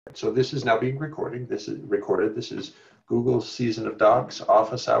So this is now being recorded. This is Google's Season of Docs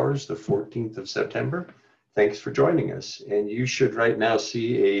office hours, the 14th of September. Thanks for joining us. And you should right now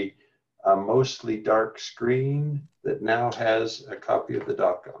see a mostly dark screen that now has a copy of the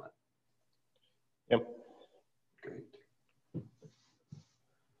doc on it. Yep. Great.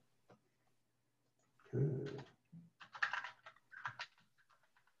 Good.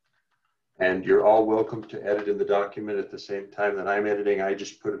 And you're all welcome to edit in the document at the same time that I'm editing. I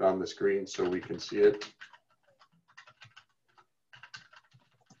just put it on the screen so we can see it.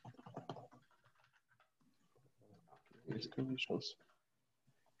 Conditions.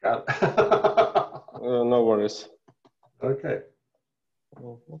 Got it. No worries. Okay.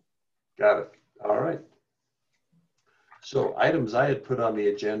 Got it. All right. So items I had put on the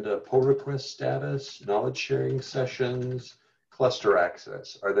agenda: pull request status, knowledge sharing sessions, cluster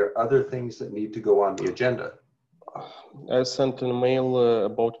access. Are there other things that need to go on the agenda? I sent an email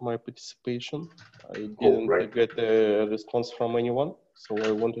about my participation. I didn't get a response from anyone, so I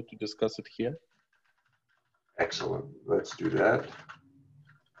wanted to discuss it here. Excellent. Let's do that.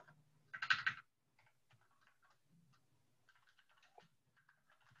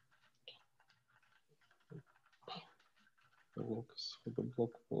 Links for the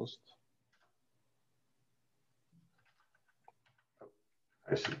blog post.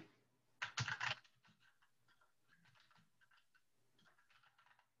 I see.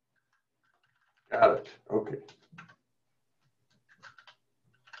 Got it. Okay.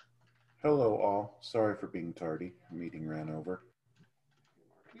 Hello all. Sorry for being tardy. Meeting ran over.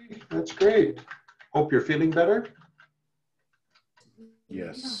 That's great. Hope you're feeling better.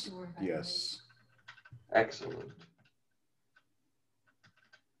 Yes. Yes. Excellent.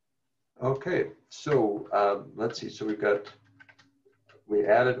 Okay. So let's see. So we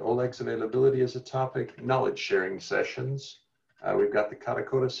added Oleg's availability as a topic, knowledge sharing sessions. We've got the Kata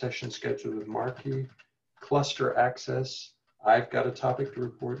Kota session scheduled with Marky, cluster access. I've got a topic to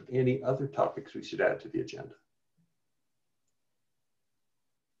report. Any other topics we should add to the agenda?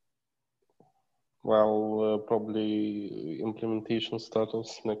 Well, probably implementation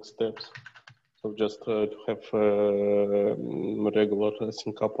status, next steps. So just to have regular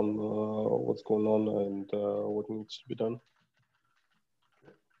sync up on what's going on and what needs to be done.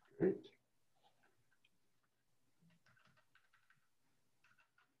 Great.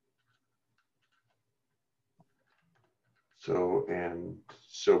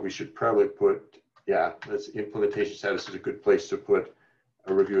 So we should probably put, yeah, this implementation status is a good place to put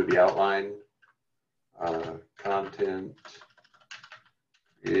a review of the outline, content,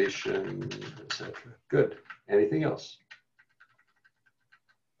 creation, etc. Good. Anything else?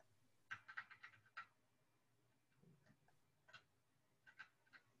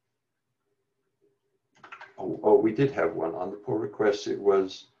 Oh, we did have one on the pull request. It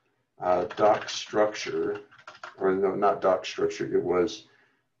was doc structure, or no, not doc structure. It was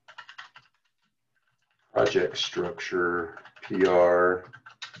project structure, PR.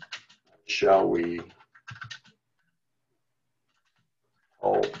 Shall we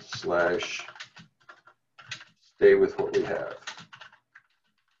alt/ stay with what we have?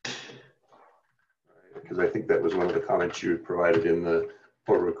 Because I think that was one of the comments you provided in the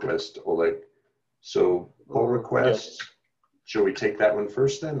pull request, Oleg. So pull requests, yes. Shall we take that one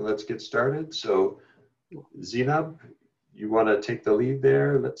first then? Let's get started. So Zinab, you want to take the lead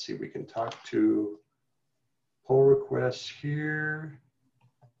there? Let's see, we can talk to pull requests here.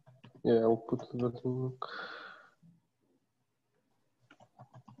 Yeah, I'll put that in.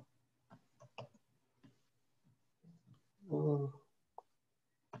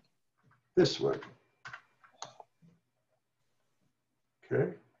 This one.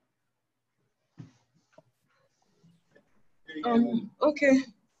 Okay. Okay.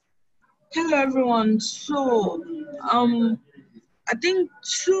 Hello everyone. So I think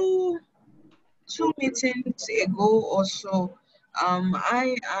two meetings ago or so,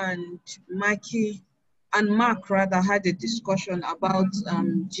 I and Mikey and Mark rather had a discussion about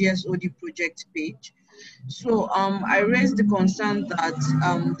GSoD project page. So I raised the concern that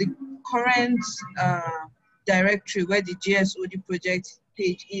the current directory where the GSoD project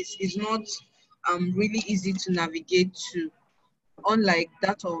page is not really easy to navigate to, unlike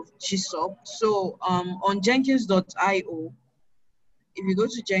that of GSoD. So on Jenkins.io, if you go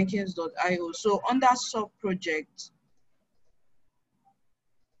to Jenkins.io, so under sub-project,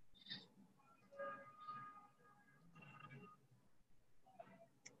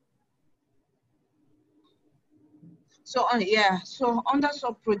 so under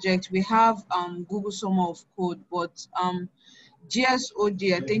sub-project, we have Google Summer of Code, but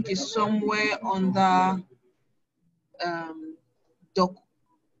GSoD, I think, is somewhere under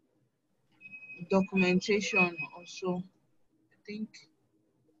documentation also, I think.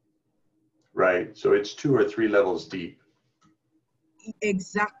 Right, so it's 2 or 3 levels deep.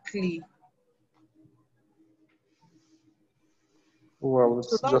 Exactly. Well,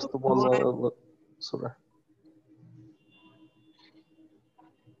 So it's that just was one, why, sorry.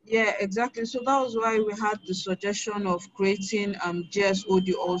 yeah, exactly. So that was why we had the suggestion of creating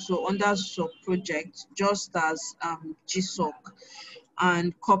GSoD also under sub-project, just as GSoC,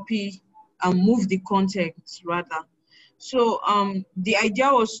 and copy and move the content rather. So the idea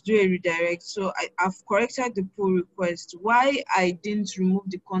was to do a redirect. So I've corrected the pull request. Why I didn't remove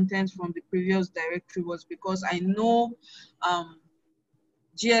the content from the previous directory was because I know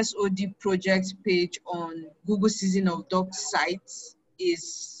GSoD project page on Google Season of Docs sites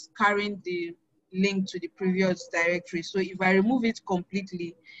is carrying the link to the previous directory. So if I remove it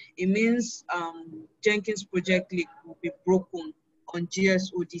completely, it means Jenkins project link will be broken on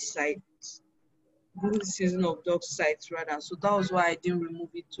GSoD sites, Google Season of Docs sites rather. So that was why I didn't remove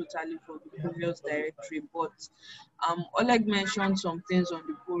it totally from the previous directory. But Oleg mentioned some things on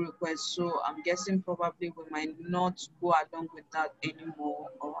the pull request, so I'm guessing probably we might not go along with that anymore,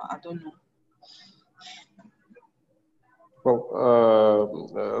 or I don't know.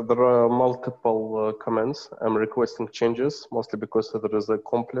 Well, there are multiple comments. I'm requesting changes, mostly because there is a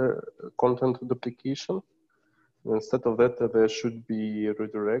content duplication. Instead of that, there should be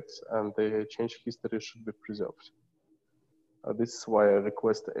redirects and the change history should be preserved. This is why I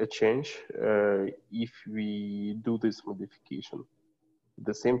request a change if we do this modification. At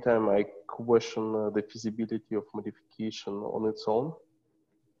the same time, I question the feasibility of modification on its own.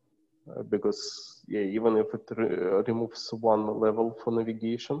 Because yeah, even if it removes one level for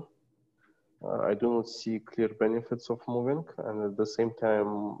navigation, I do not see clear benefits of moving. And at the same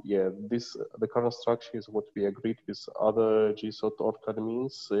time, yeah, the current structure is what we agreed with other GSoD org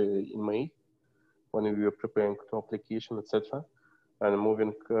admins in May when we were preparing the application, etc. And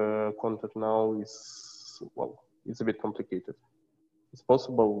moving content now is, well, it's a bit complicated. It's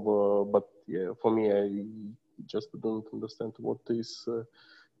possible, but yeah, for me, I just don't understand what is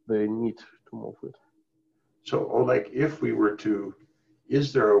the need to move it. So Oleg, if we were to,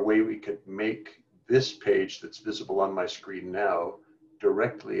 is there a way we could make this page that's visible on my screen now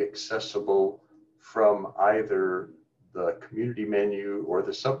directly accessible from either the community menu or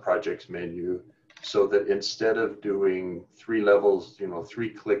the sub-projects menu, so that instead of doing 3 levels, 3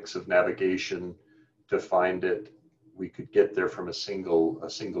 clicks of navigation to find it, we could get there from a single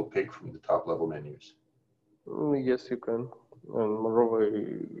pick from the top level menus? Yes, you can. And moreover,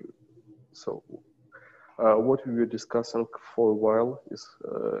 so what we were discussing for a while is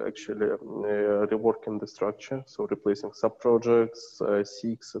actually reworking the structure. So replacing sub-projects,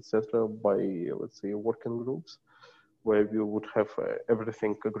 seeks, etc. by, let's say, working groups, where we would have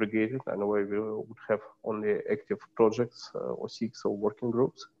everything aggregated and where we would have only active projects or seeks or working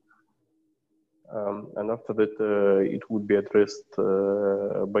groups. And after that, it would be addressed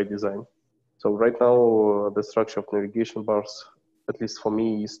by design. So right now, the structure of navigation bars, at least for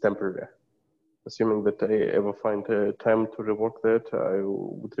me, is temporary. Assuming that I ever find time to rework that, I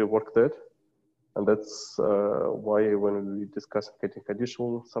would rework that. And that's why when we discussed getting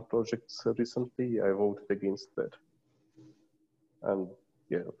additional sub-projects recently, I voted against that. And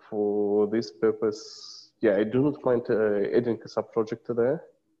yeah, for this purpose, yeah, I do not mind adding a sub-project to there.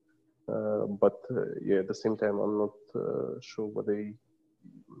 But yeah, at the same time, I'm not sure whether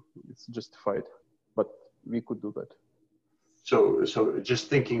it's justified, but we could do that. So just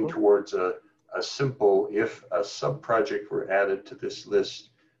thinking towards a simple, if a sub-project were added to this list,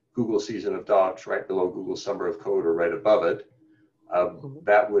 Google Season of Docs right below Google Summer of Code or right above it,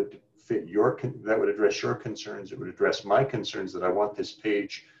 that would fit that would address your concerns. It would address my concerns that I want this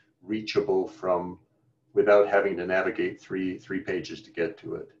page reachable from without having to navigate three pages to get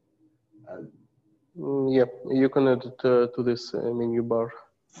to it. Yeah, you can add it to this menu bar.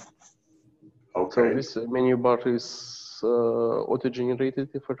 Okay. So this menu bar is auto-generated,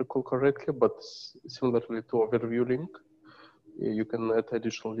 if I recall correctly, but similarly to overview link, you can add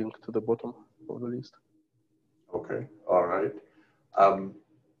additional link to the bottom of the list. Okay, all right.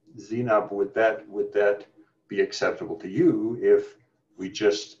 Zinab, would that be acceptable to you if we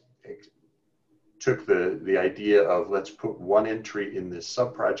just took the idea of let's put one entry in this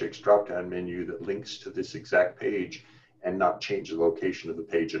sub-projects drop-down menu that links to this exact page and not change the location of the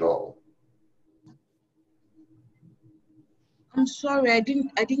page at all? I'm sorry, I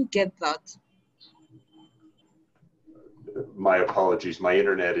didn't get that. My apologies. My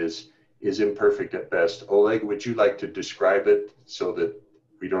internet is imperfect at best. Oleg, would you like to describe it so that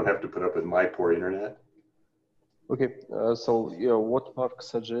we don't have to put up with my poor internet? Okay, so yeah, what Mark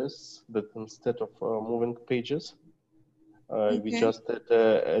suggests that instead of moving pages, we just add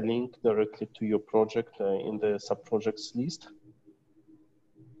a link directly to your project in the sub-projects list.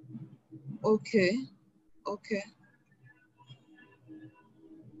 Okay. Okay.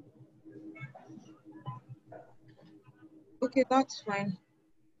 Okay, that's fine.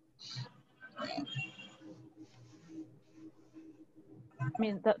 I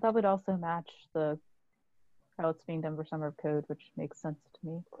mean, that would also match how it's being done for Summer of Code, which makes sense to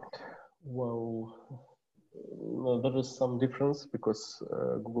me. Well, no, there is some difference because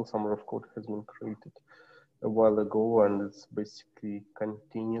Google Summer of Code has been created a while ago, and it's basically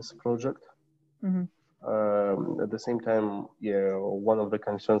continuous project. Mm-hmm. At the same time, yeah, one of the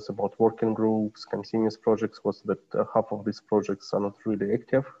concerns about working groups, continuous projects was that half of these projects are not really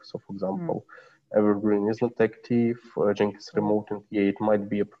active. So, for example, Evergreen is not active. Jenkins Remoting, yeah, it might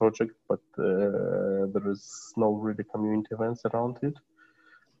be a project, but there is no really community events around it.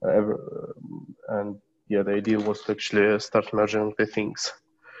 And yeah, the idea was to actually start merging the things.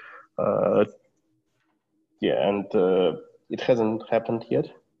 Yeah, and it hasn't happened yet.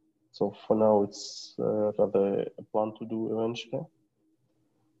 So for now, it's rather a plan to do eventually.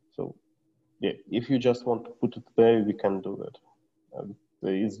 So yeah, if you just want to put it there, we can do that.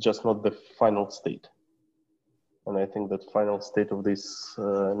 It's just not the final state. And I think that final state of this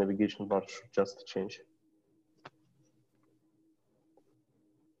navigation bar should just change.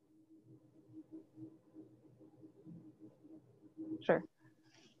 Sure.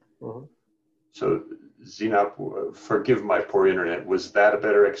 Mm-hmm. So Zinab, forgive my poor internet. Was that a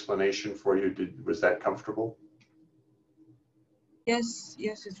better explanation for you? Was that comfortable? Yes,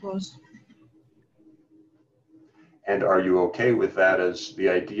 yes, it was. And are you okay with that, as the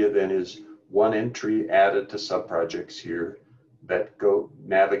idea then is one entry added to subprojects here that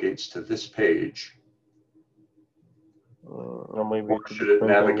navigates to this page? Or maybe Or it could should be it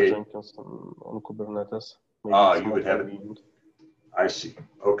navigate? Jenkins on Kubernetes. Maybe You would have it. convenient. I see.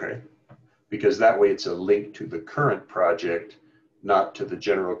 Okay. Because that way it's a link to the current project, not to the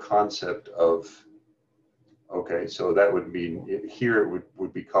general concept of, okay, so that would mean here it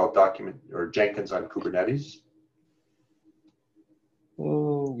would be called document or Jenkins on Kubernetes.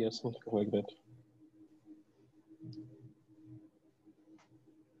 Yes, something like that.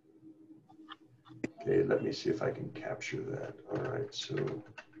 Okay, let me see if I can capture that. All right, so.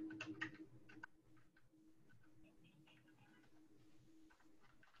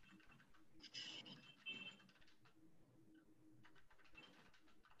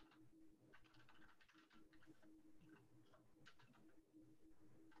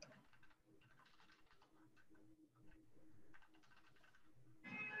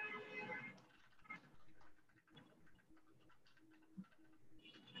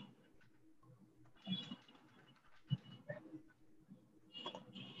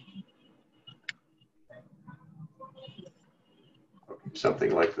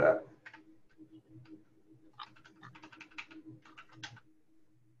 Something like that.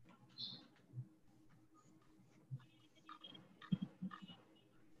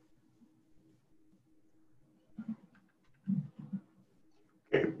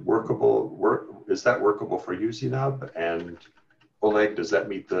 Okay, is that workable for you, Zinab? And Oleg, does that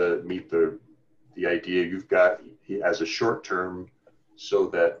meet the idea you've got as a short term, so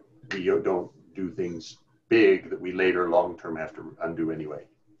that we don't do things big that we later long term have to undo anyway?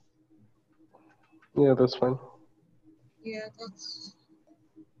 Yeah, that's fine. Yeah, that's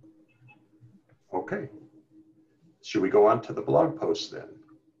okay. Should we go on to the blog post then?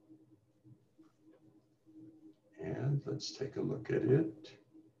 And let's take a look at it.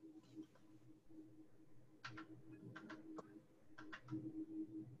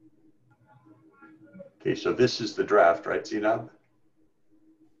 Okay, so this is the draft, right, Zinab?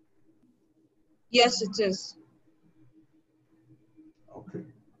 yes, it is. Okay.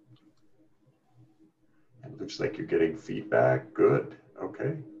 It looks like you're getting feedback. Good.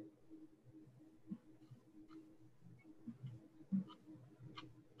 Okay.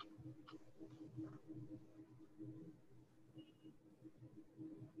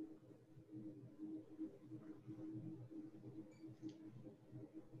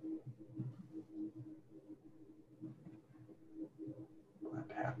 What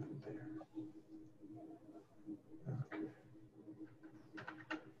happened there? Okay.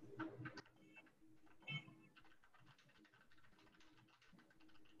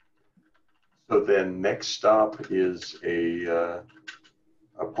 So then next stop is a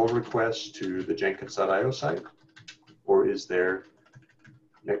pull request to the Jenkins.io site, or is there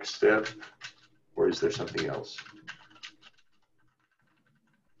next step, or is there something else?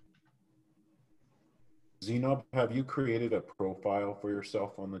 Zenob, have you created a profile for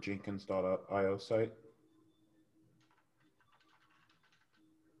yourself on the Jenkins.io site?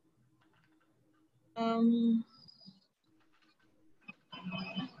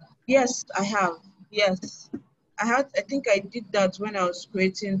 Yes, I have. Yes. I think I did that when I was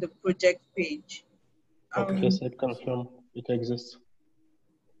creating the project page. Okay. Yes, I confirm it exists.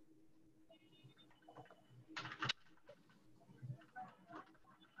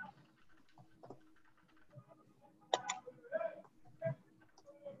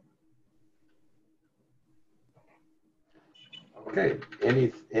 Okay,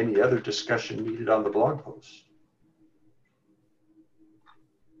 any other discussion needed on the blog post?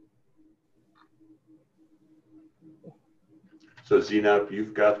 So Zena,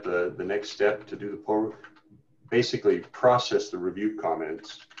 you've got the next step to do the pull, basically process the review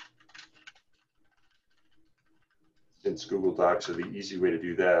comments. Since Google Docs are the easy way to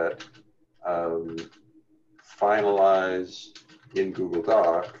do that, finalize in Google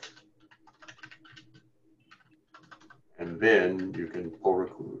Doc, and then you can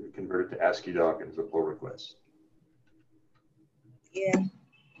convert it to ASCII doc as a pull request. Yeah.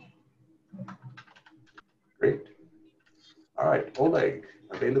 Great. All right, Oleg,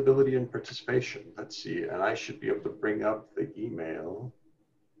 availability and participation. Let's see, and I should be able to bring up the email.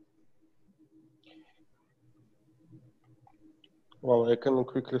 Well, I can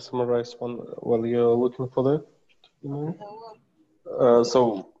quickly summarize one while you're looking for that.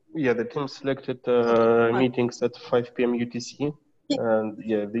 So yeah, the team selected meetings at 5 p.m. UTC, and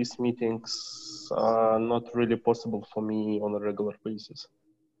yeah, these meetings are not really possible for me on a regular basis.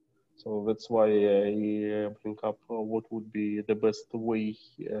 So that's why I bring up what would be the best way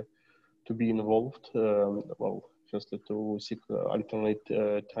to be involved. Well, firstly, to seek alternate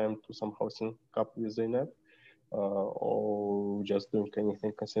time to somehow sync up with the or just doing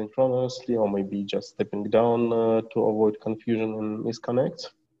anything asynchronously, or maybe just stepping down to avoid confusion and misconnects.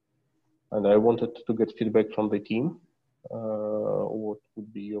 And I wanted to get feedback from the team. What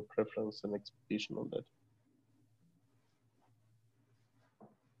would be your preference and expectation on that?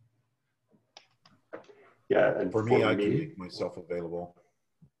 Yeah, and For me, I can make myself available.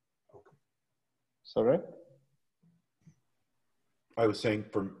 Sorry? I was saying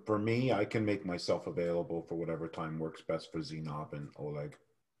for me, I can make myself available for whatever time works best for Zenob and Oleg.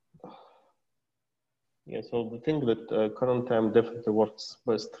 Yeah, so the thing that current time definitely works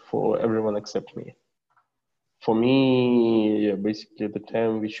best for everyone except me. For me, yeah, basically the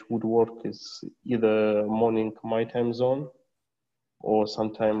time which would work is either morning my time zone or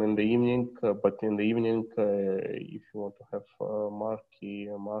sometime in the evening. But in the evening, if you want to have Mark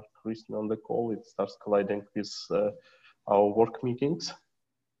recently on the call, it starts colliding with our work meetings.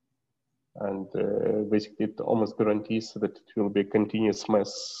 And basically it almost guarantees that it will be a continuous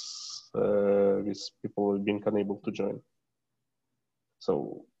mess with people being unable to join.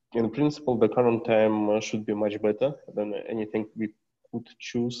 So in principle, the current time should be much better than anything we could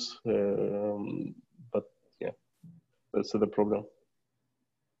choose. But yeah, that's the problem.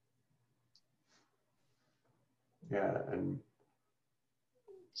 Yeah, and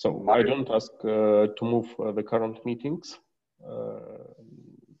so I don't ask to move the current meetings,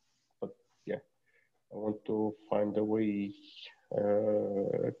 but yeah, I want to find a way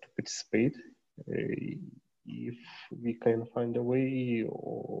to participate. If we can find a way,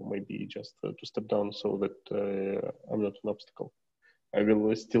 or maybe just to step down so that I'm not an obstacle. I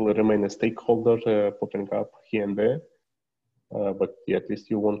will still remain a stakeholder, popping up here and there, but yeah, at least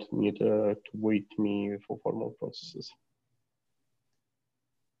you won't need to wait me for formal processes.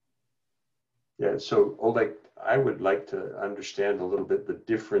 yeah, so Oleg, I would like to understand a little bit the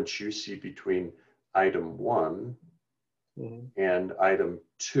difference you see between item 1 and item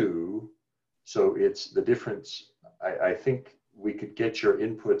 2. So it's the difference. I think we could get your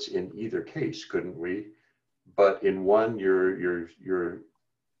inputs in either case, couldn't we? But in one, you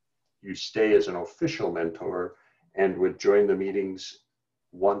stay as an official mentor and would join the meetings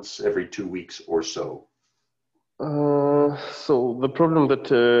once every 2 weeks or so. So the problem that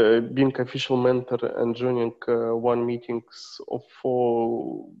being official mentor and joining one meetings of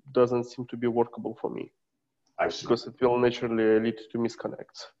 4 doesn't seem to be workable for me. I see. Because it will naturally lead to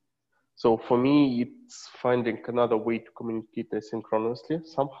misconnects. So for me, it's finding another way to communicate asynchronously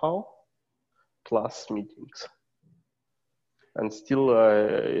somehow, plus meetings. And still,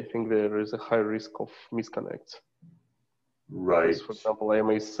 I think there is a high risk of misconnects. Right. Because, for example, I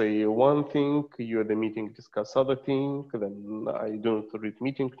may say one thing, you at the meeting discuss other thing, then I do not read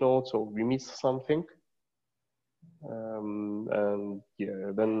meeting notes, or we miss something. And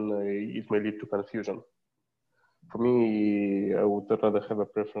yeah, then it may lead to confusion. for me, I would rather have a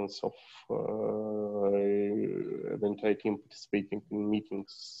preference of the entire team participating in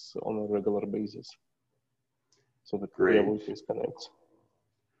meetings on a regular basis, so that we avoid disconnects.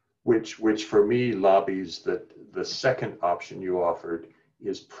 Which for me lobbies that the second option you offered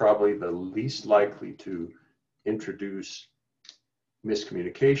is probably the least likely to introduce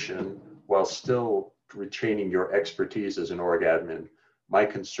miscommunication while still retaining your expertise as an org admin. My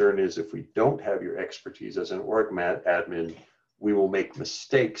concern is if we don't have your expertise as an org admin, we will make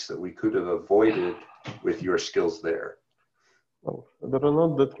mistakes that we could have avoided with your skills there. Well, there are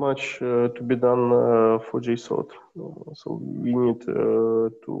not that much to be done for GSoD. So we need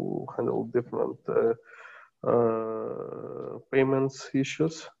to handle different payments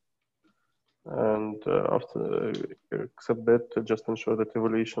issues. And after, except that, just ensure that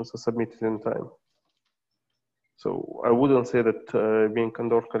evaluations are submitted in time. So I wouldn't say that being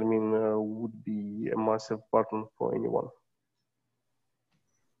an org admin would be a massive burden for anyone.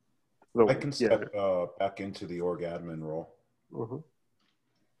 So, I can step back into the org admin role. Mm-hmm.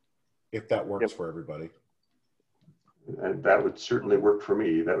 If that works for everybody. And that would certainly work for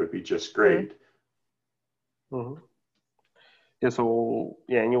me. That would be just great. Mm-hmm. Yeah, so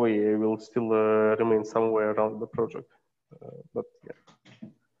yeah, anyway, I will still remain somewhere around the project. But yeah.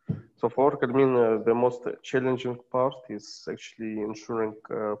 So for org admin, the most challenging part is actually ensuring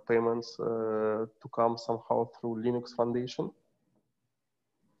payments to come somehow through Linux Foundation.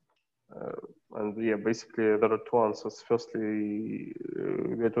 And yeah, basically there are two answers. Firstly,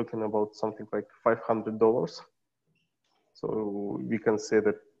 we're talking about something like $500. So we can say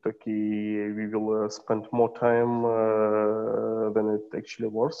that, okay, we will spend more time than it actually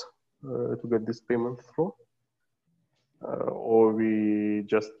was to get this payment through. Or we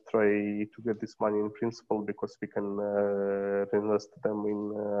just try to get this money in principle because we can reinvest them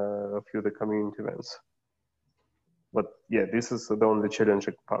in a few of the community events. But yeah, this is the only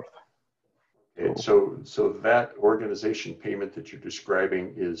challenging part. Okay, so that organization payment that you're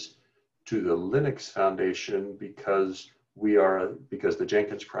describing is to the Linux Foundation because the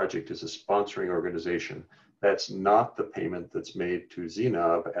Jenkins project is a sponsoring organization. That's not the payment that's made to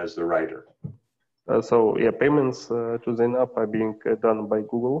ZNOB as the writer. So yeah, payments to ZNOB are being done by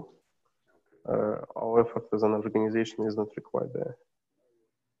Google. Our effort as an organization is not required there.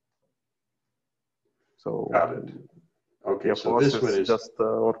 So got it. Okay, yeah, so this one is just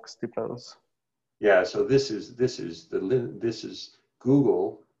org stipends. Yeah, so this is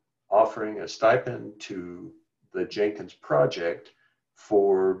Google offering a stipend to the Jenkins project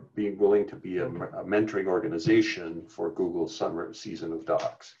for being willing to be a mentoring organization for Google's summer season of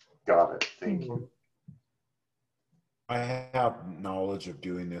docs. Got it. Thank you. I have knowledge of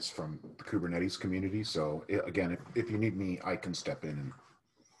doing this from the Kubernetes community. So again, if you need me, I can step in.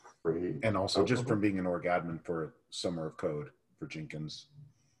 And also just from being an org admin for Summer of Code for Jenkins.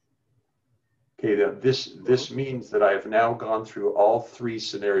 Okay, this means that I've now gone through all three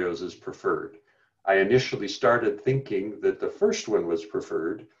scenarios as preferred. I initially started thinking that the first one was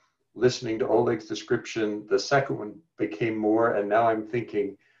preferred. Listening to Oleg's description, the second one became more, and now I'm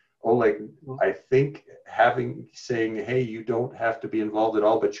thinking, Oleg, I think saying, hey, you don't have to be involved at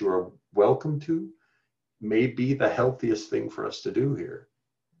all, but you are welcome to, may be the healthiest thing for us to do here.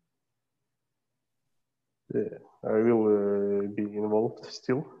 Yeah, I will be involved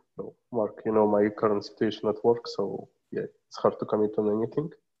still. So, Mark, you know my current situation at work, so yeah, it's hard to commit on anything.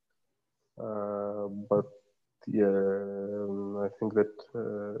 But yeah, I think that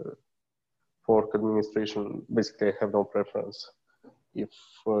for administration, basically I have no preference. If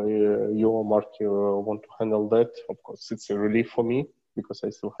you or Mark want to handle that, of course, it's a relief for me because I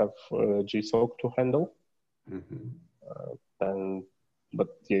still have GSoC to handle. Mm-hmm. But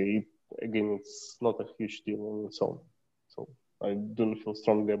yeah, again, it's not a huge deal on its own. So I don't feel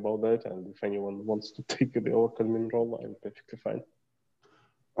strongly about that. And if anyone wants to take the org admin role, I'm perfectly fine.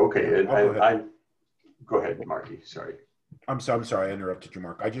 Okay, and go ahead, Marky. Sorry. I'm sorry, I interrupted you,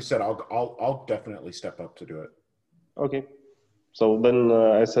 Mark. I just said I'll definitely step up to do it. Okay. So then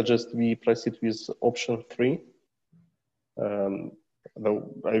I suggest we proceed with option 3. Though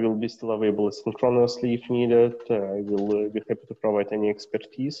I will be still available synchronously if needed. I will be happy to provide any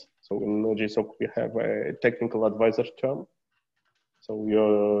expertise. So in GSoC, we have a technical advisor term. So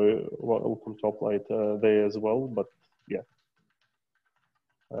you're welcome to apply it there as well. But yeah,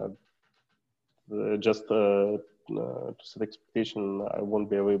 just to set expectation, I won't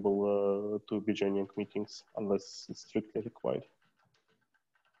be available to be joining meetings unless it's strictly required.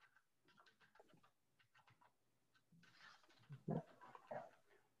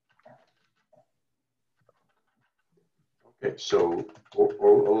 Okay, so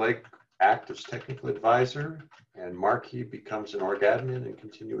Oleg, act as technical advisor, and Marky becomes an org admin and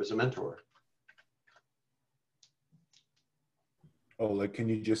continue as a mentor. Oleg, can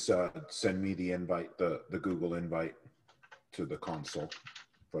you just send me the invite, the Google invite to the console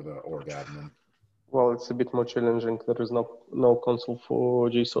for the org admin? Well, it's a bit more challenging. There is no console for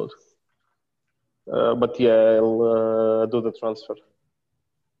GSoD. But yeah, I'll do the transfer.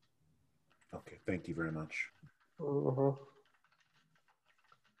 Okay, thank you very much.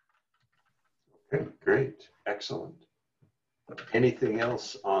 Okay, great, excellent. Anything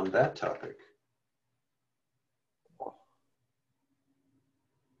else on that topic?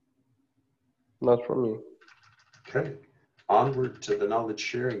 Not from me. Okay, onward to the knowledge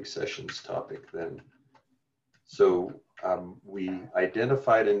sharing sessions topic then. So we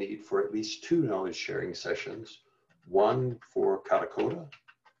identified a need for at least 2 knowledge sharing sessions, one for Katacoda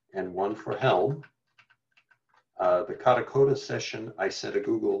and one for Helm. The Katacoda session, I sent a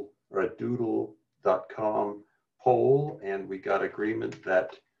Google or a doodle.com poll, and we got agreement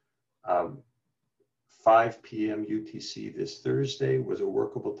that 5 p.m. UTC this Thursday was a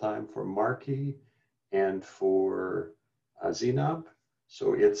workable time for Marky and for Zenob.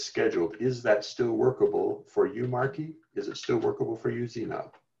 So it's scheduled. Is that still workable for you, Marky? Is it still workable for you,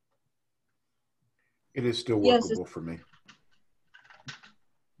 Zenob? It is still workable for me.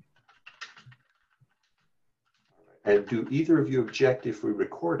 And do either of you object if we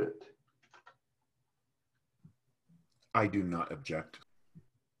record it? I do not object.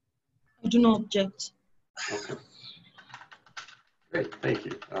 I do not object. Okay. Great, thank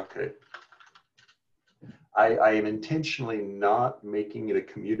you. Okay. I am intentionally not making it a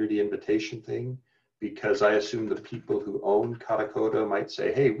community invitation thing because I assume the people who own Katacoda might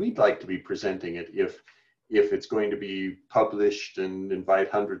say, hey, we'd like to be presenting it if it's going to be published and invite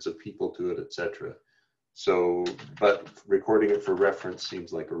hundreds of people to it, etc. So, but recording it for reference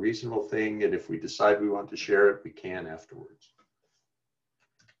seems like a reasonable thing, and if we decide we want to share it, we can afterwards.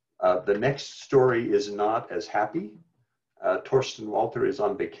 The next story is not as happy. Torsten Walter is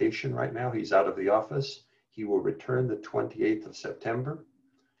on vacation right now. He's out of the office. He will return the 28th of September.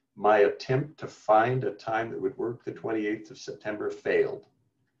 My attempt to find a time that would work the 28th of September failed.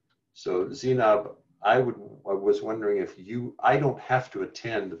 So Zenob, I was wondering if I don't have to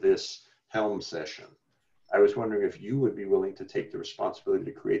attend this Helm session. I was wondering if you would be willing to take the responsibility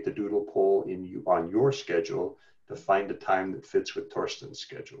to create the doodle poll on your schedule to find a time that fits with Torsten's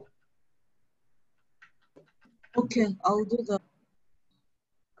schedule. Okay, I'll do that.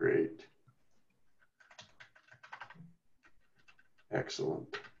 Great.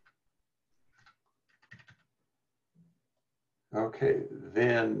 Excellent. Okay,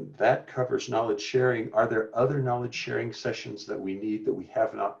 then that covers knowledge sharing. Are there other knowledge sharing sessions that we need that we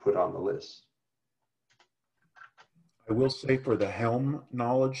have not put on the list? I will say for the Helm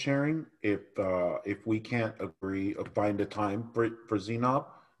knowledge sharing, if we can't agree or find a time for Zenob,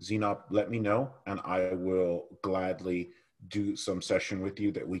 let me know, and I will gladly do some session with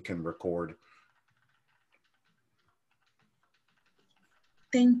you that we can record.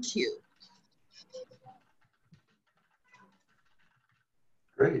 Thank you.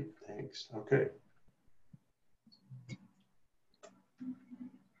 Great, thanks. Okay.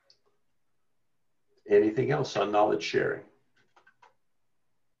 Anything else on knowledge sharing?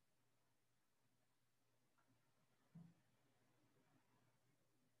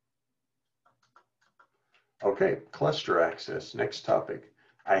 Okay, cluster access, next topic.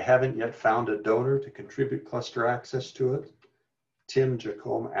 I haven't yet found a donor to contribute cluster access to it. Tim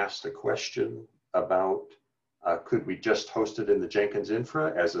Jacome asked a question about could we just host it in the Jenkins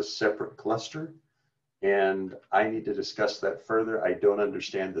infra as a separate cluster? And I need to discuss that further. I don't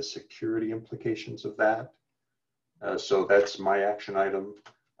understand the security implications of that. So that's my action item,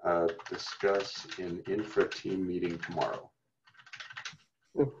 discuss in infra team meeting tomorrow.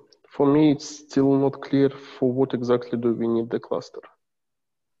 For me, it's still not clear for what exactly do we need the cluster.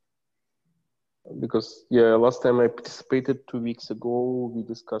 Because, yeah, last time I participated 2 weeks ago, we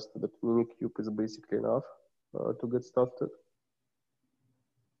discussed that Minikube is basically enough to get started.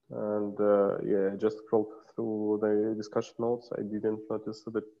 And yeah, I just scrolled through the discussion notes. I didn't notice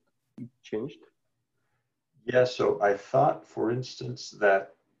that it changed. Yeah, so I thought, for instance,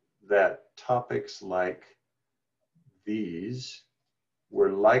 that topics like these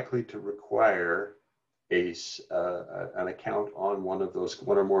were likely to require an account on one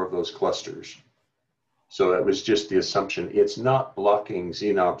or more of those clusters. So that was just the assumption. It's not blocking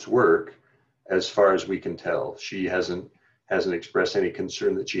Zenob's work as far as we can tell. She hasn't expressed any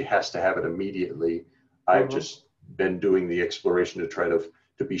concern that she has to have it immediately. I've just been doing the exploration to try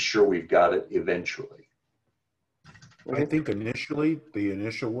to be sure we've got it eventually. I think initially the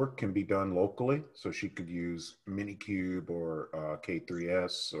initial work can be done locally, so she could use Minikube or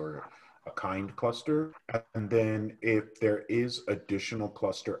K3S or a kind cluster, and then if there is additional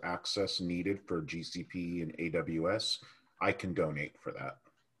cluster access needed for GCP and AWS, I can donate for that.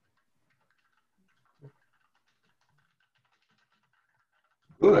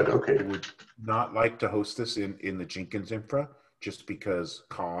 Good, okay. I would not like to host this in the Jenkins infra, just because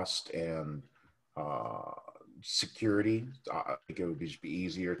cost and security. I think it would just be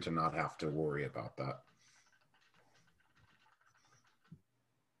easier to not have to worry about that.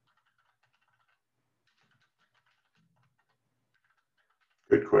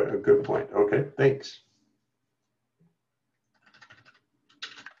 Good point. Okay, thanks.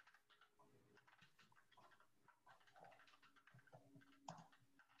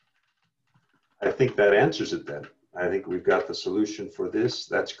 I think that answers it then. I think we've got the solution for this.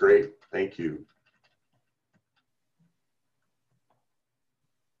 That's great. Thank you.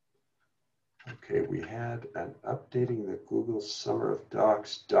 Okay, we had an updating the Google Summer of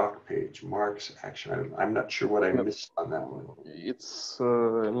Docs doc page, Mark's action. I'm not sure what I missed on that one. It's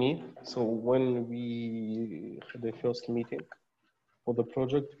me. So when we had the first meeting for the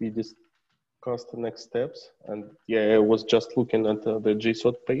project, we discussed the next steps. And yeah, I was just looking at the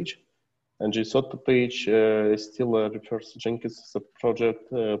GSoD page. And GSoD page still refers to Jenkins as a project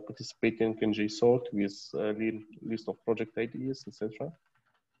participating in GSoD with a list of project ideas, etc.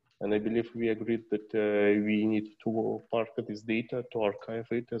 And I believe we agreed that we need to park this data to archive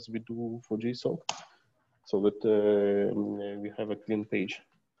it as we do for GSoD, so that we have a clean page.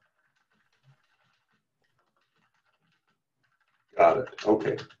 Got it.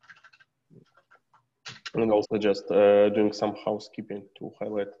 Okay. And also just doing some housekeeping to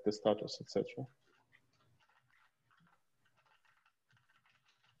highlight the status, etc.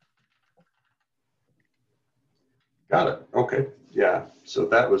 Got it. Okay. Yeah. So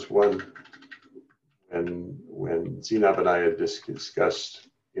that was one when Zinab and I had discussed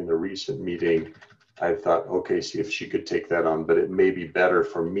in a recent meeting. I thought, okay, see if she could take that on, but it may be better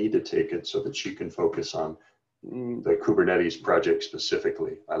for me to take it so that she can focus on the Kubernetes project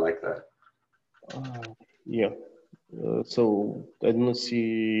specifically. I like that. Yeah. So I don't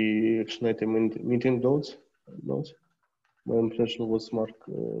see action item in meeting notes. My impression was, Mark,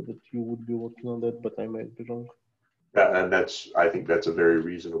 that you would be working on that, but I might be wrong. Yeah, and I think that's a very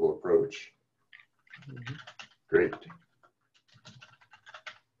reasonable approach. Mm-hmm. Great.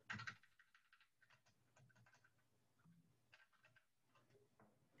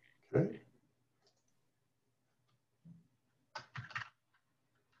 Okay.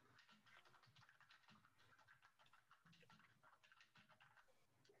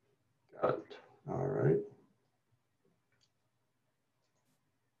 Got it. All right.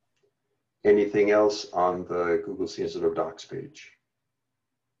 Anything else on the Google CSO Docs page?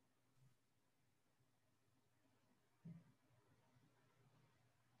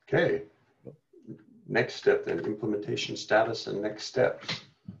 Okay. Next step then, implementation status and next steps.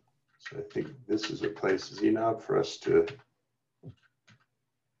 So I think this is a place, Zinab, for us to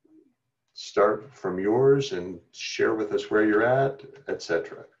start from yours and share with us where you're at,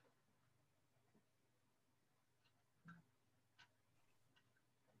 etc.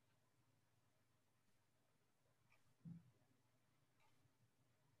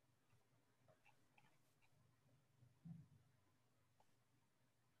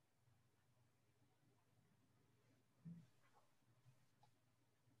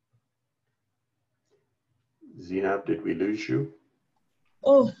 Zinab, did we lose you?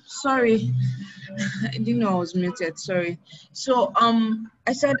 Oh, sorry. I didn't know I was muted. Sorry. So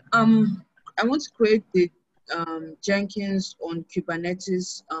I said I want to create the Jenkins on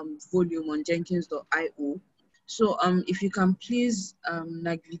Kubernetes volume on Jenkins.io. So if you can please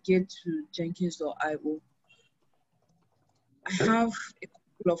navigate to Jenkins.io. I have a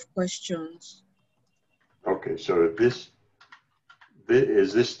couple of questions. Okay, so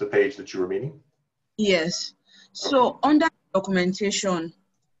is this the page that you were meaning? Yes. So okay. Under documentation,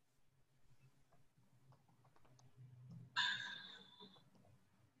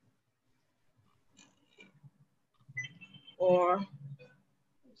 or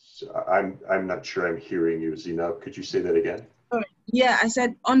So I'm not sure I'm hearing you, Zinab. Could you say that again? yeah, I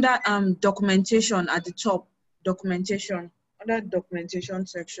said under documentation at the top, documentation, under documentation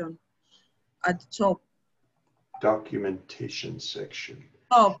section at the top. Documentation section.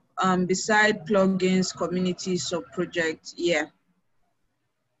 Top, beside plugins, community, sub-project, yeah.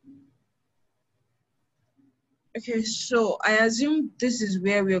 Okay, so I assume this is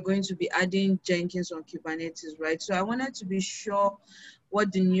where we are going to be adding Jenkins on Kubernetes, right? So I wanted to be sure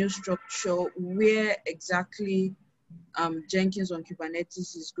what the new structure, where exactly Jenkins on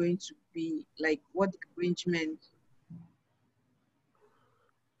Kubernetes is going to be like, what the arrangement?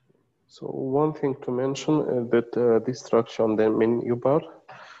 So one thing to mention is that this structure on the menu bar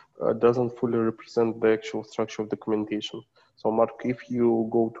doesn't fully represent the actual structure of documentation. So Mark, if you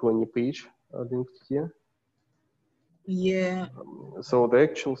go to any page linked here, Yeah. So the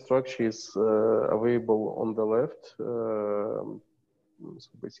actual structure is available on the left. So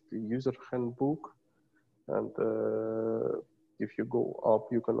basically user handbook. And if you go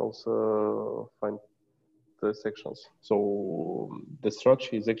up, you can also find the sections. So the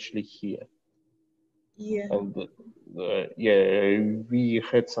structure is actually here. Yeah. And yeah, we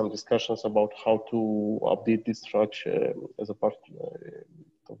had some discussions about how to update this structure as a part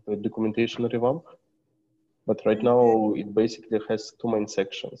of the documentation revamp. But right now, it basically has two main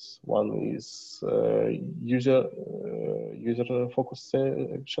sections. One is user focus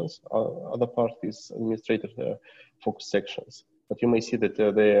sections. Other part is administrator focus sections. But you may see that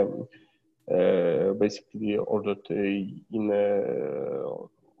they basically ordered in a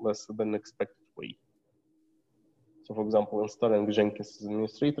less than expected way. So, for example, installing Jenkins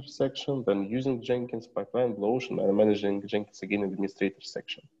administrator section, then using Jenkins pipeline Blue Ocean, and managing Jenkins again administrator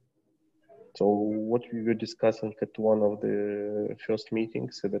section. So what we were discussing at one of the first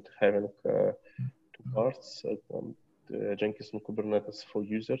meetings that having two parts, Jenkins and Kubernetes for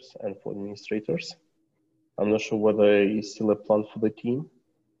users and for administrators. I'm not sure whether it's still a plan for the team,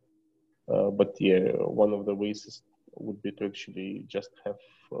 but yeah, one of the ways would be to actually just have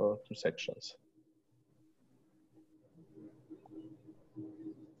two sections.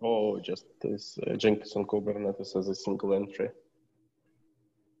 Or just this Jenkins and Kubernetes as a single entry.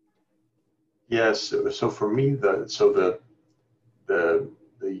 Yes. So for me, the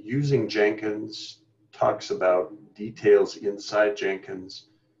using Jenkins talks about details inside Jenkins.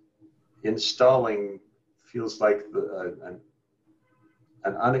 Installing feels like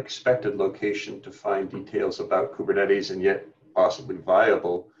an unexpected location to find details about Kubernetes and yet possibly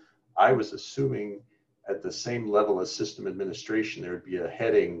viable. I was assuming at the same level as system administration, there would be a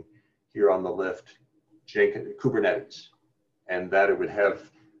heading here on the left, Kubernetes, and that it would have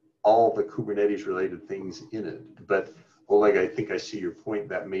all the Kubernetes related things in it. But Oleg, I think I see your point.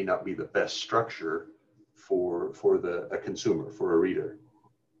 That may not be the best structure for a consumer, for a reader.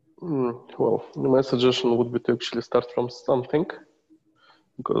 Well, my suggestion would be to actually start from something,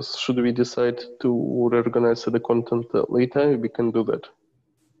 because should we decide to reorganize the content later, we can do that.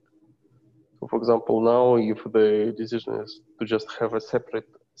 So for example, now if the decision is to just have a separate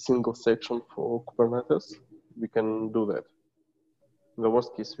single section for Kubernetes, we can do that. In the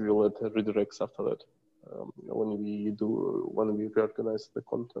worst case, we will add redirects after that when we reorganize the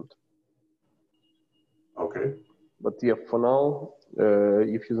content. Okay. But yeah, for now,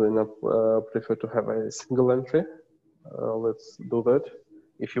 if you prefer to have a single entry, let's do that.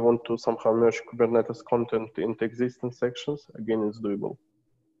 If you want to somehow merge Kubernetes content into existing sections, again, it's doable.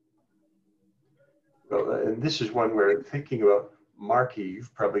 Well, and this is one where thinking about Marky,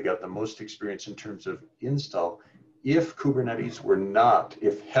 you've probably got the most experience in terms of install. If Kubernetes were not,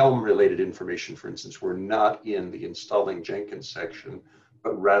 if Helm related information, for instance, were not in the installing Jenkins section,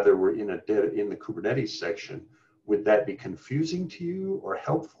 but rather were in the Kubernetes section, would that be confusing to you or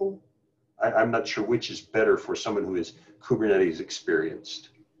helpful? I'm not sure which is better for someone who is Kubernetes experienced.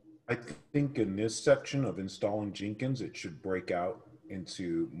 I think in this section of installing Jenkins, it should break out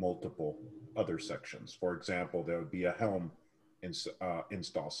into multiple other sections. For example, there would be a Helm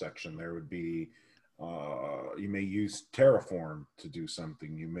install section. There would be, you may use Terraform to do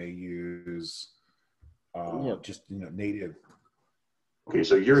something. You may use just native. Okay,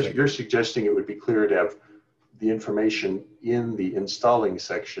 so you're suggesting it would be clear to have the information in the installing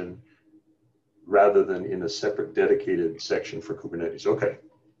section rather than in a separate dedicated section for Kubernetes. Okay.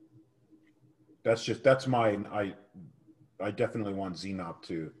 That's mine. I definitely want Zenob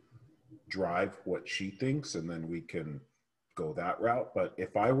to drive what she thinks, and then we can go that route. But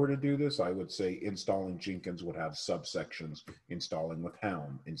if I were to do this, I would say installing Jenkins would have subsections: installing with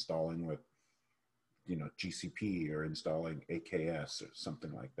Helm, installing with GCP, or installing AKS or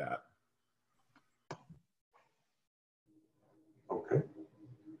something like that. Okay.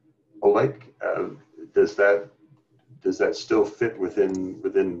 Oleg, does that still fit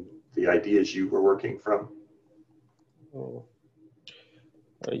within the ideas you were working from?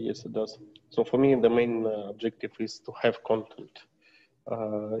 Yes, it does. So for me, the main objective is to have content.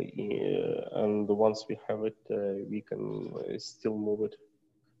 And once we have it, we can still move it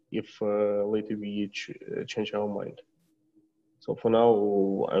if later we change our mind. So for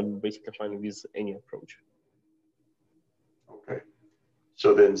now, I'm basically fine with any approach. Okay.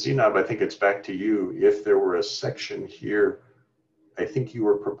 So then Zinab, I think it's back to you. If there were a section here, I think you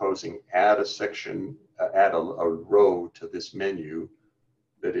were proposing add a section, add a row to this menu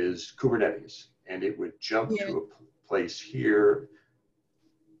that is Kubernetes, and it would jump Yeah. to a place here.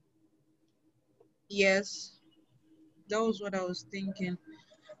 Yes, that was what I was thinking.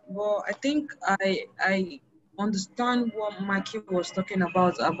 Well, I think I understand what Maki was talking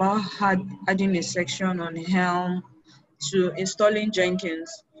about adding a section on Helm to installing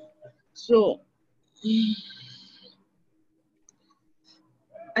Jenkins. So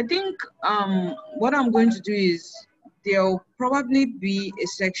I think what I'm going to do is there'll probably be a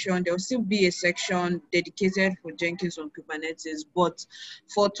section, there'll still be a section dedicated for Jenkins on Kubernetes, but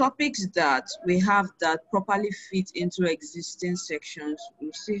for topics that we have that properly fit into existing sections,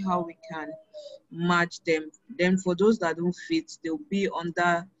 we'll see how we can merge them. Then for those that don't fit, they'll be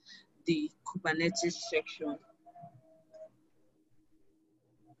under the Kubernetes section.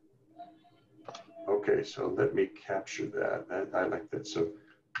 Okay, so let me capture that. I like that. So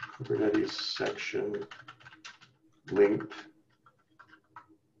Kubernetes section linked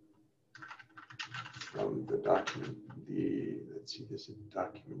from the document, let's see, this is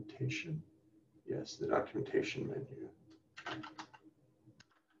documentation. Yes, the documentation menu.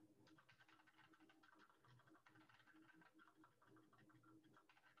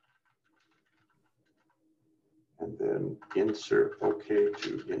 And then insert, okay,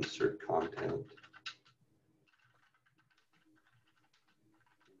 to insert content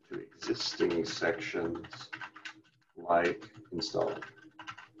to existing sections like installing.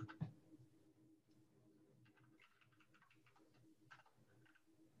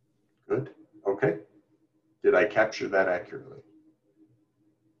 Good, okay. Did I capture that accurately?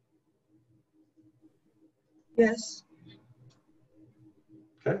 Yes.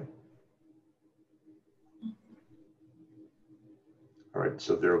 Okay. All right,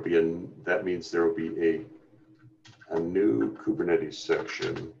 so there will be that means there will be a new Kubernetes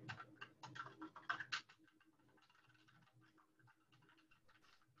section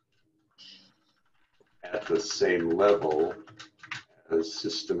at the same level as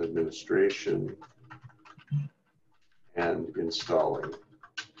system administration and installing.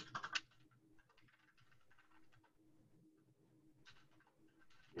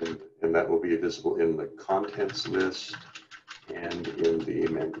 And that will be visible in the contents list and in the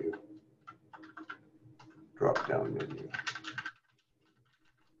menu, drop-down menu.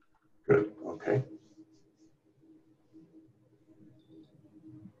 Good, okay.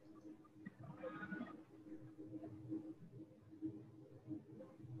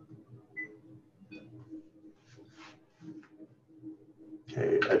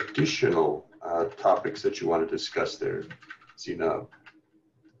 Okay, additional topics that you want to discuss there, Zinab?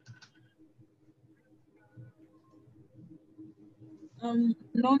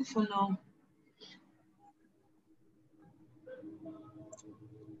 None for now.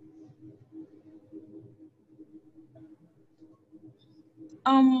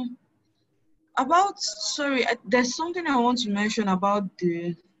 Sorry, there's something I want to mention about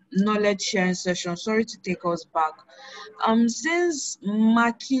the knowledge sharing session. Sorry to take us back. Since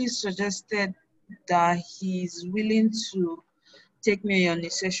Maki suggested that he's willing to take me on a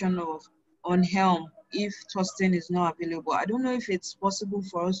session on Helm if Thorsten is not available, I don't know if it's possible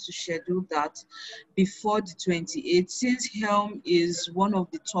for us to schedule that before the 28th, since Helm is one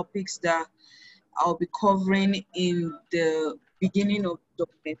of the topics that I'll be covering in the beginning of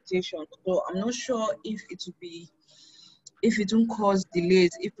documentation. So I'm not sure if it won't cause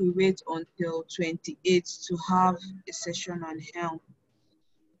delays if we wait until 28th to have a session on Helm.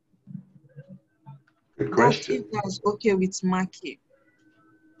 Good question. If that's okay with Maki.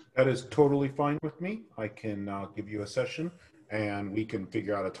 That is totally fine with me. I can give you a session and we can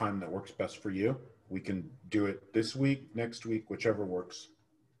figure out a time that works best for you. We can do it this week, next week, whichever works.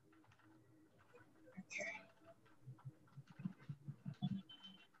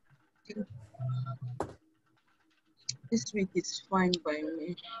 This week is fine by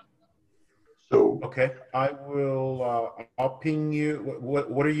me. So okay, I will. I'll ping you.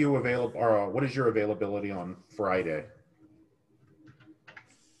 What are you available? Or what is your availability on Friday?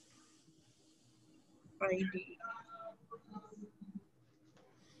 Friday.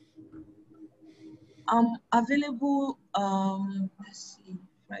 I'm available. Let's see,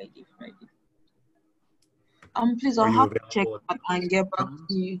 Friday. Please, I'll have to check that and get back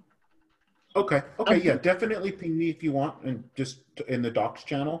to you. Okay. Yeah, definitely ping me if you want, and just in the docs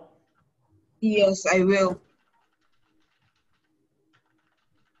channel. Yes, I will.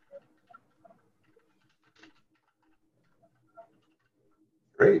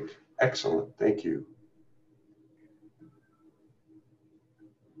 great, excellent, thank you.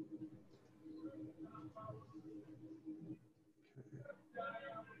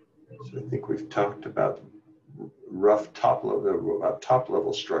 So I think we've talked about rough top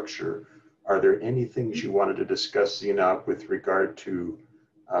level structure. Are there any things you wanted to discuss, Zenob, with regard to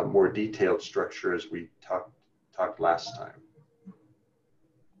more detailed structure as we talked last time?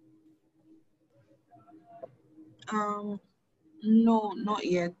 No, not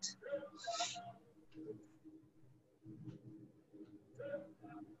yet.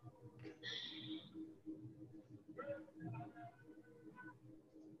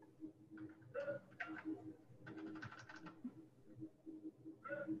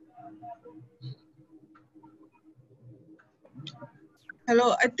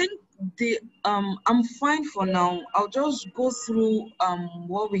 Hello, I think I'm fine for now. I'll just go through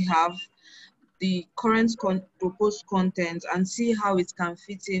what we have, the current proposed content, and see how it can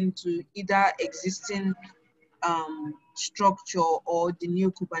fit into either existing structure or the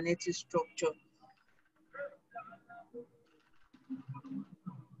new Kubernetes structure.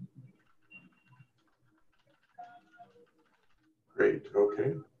 Great,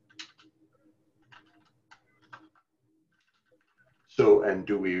 okay. So, and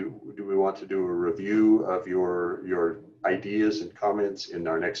do we want to do a review of your ideas and comments in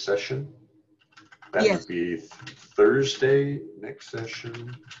our next session? That Yes. would be Thursday, next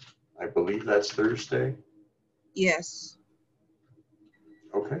session. I believe that's Thursday. Yes.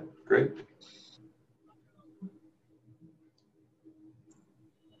 Okay, great.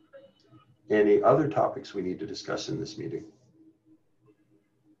 Any other topics we need to discuss in this meeting?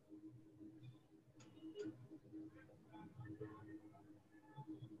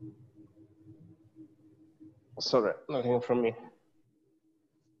 Sorry, nothing from me.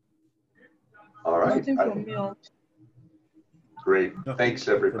 All right. Nothing from me. Great. Nothing Thanks,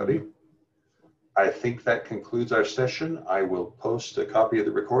 from everybody. me. I think that concludes our session. I will post a copy of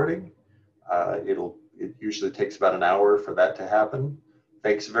the recording. It usually takes about an hour for that to happen.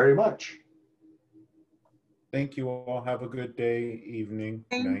 Thanks very much. Thank you all. Have a good day, evening,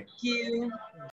 night. Thank you.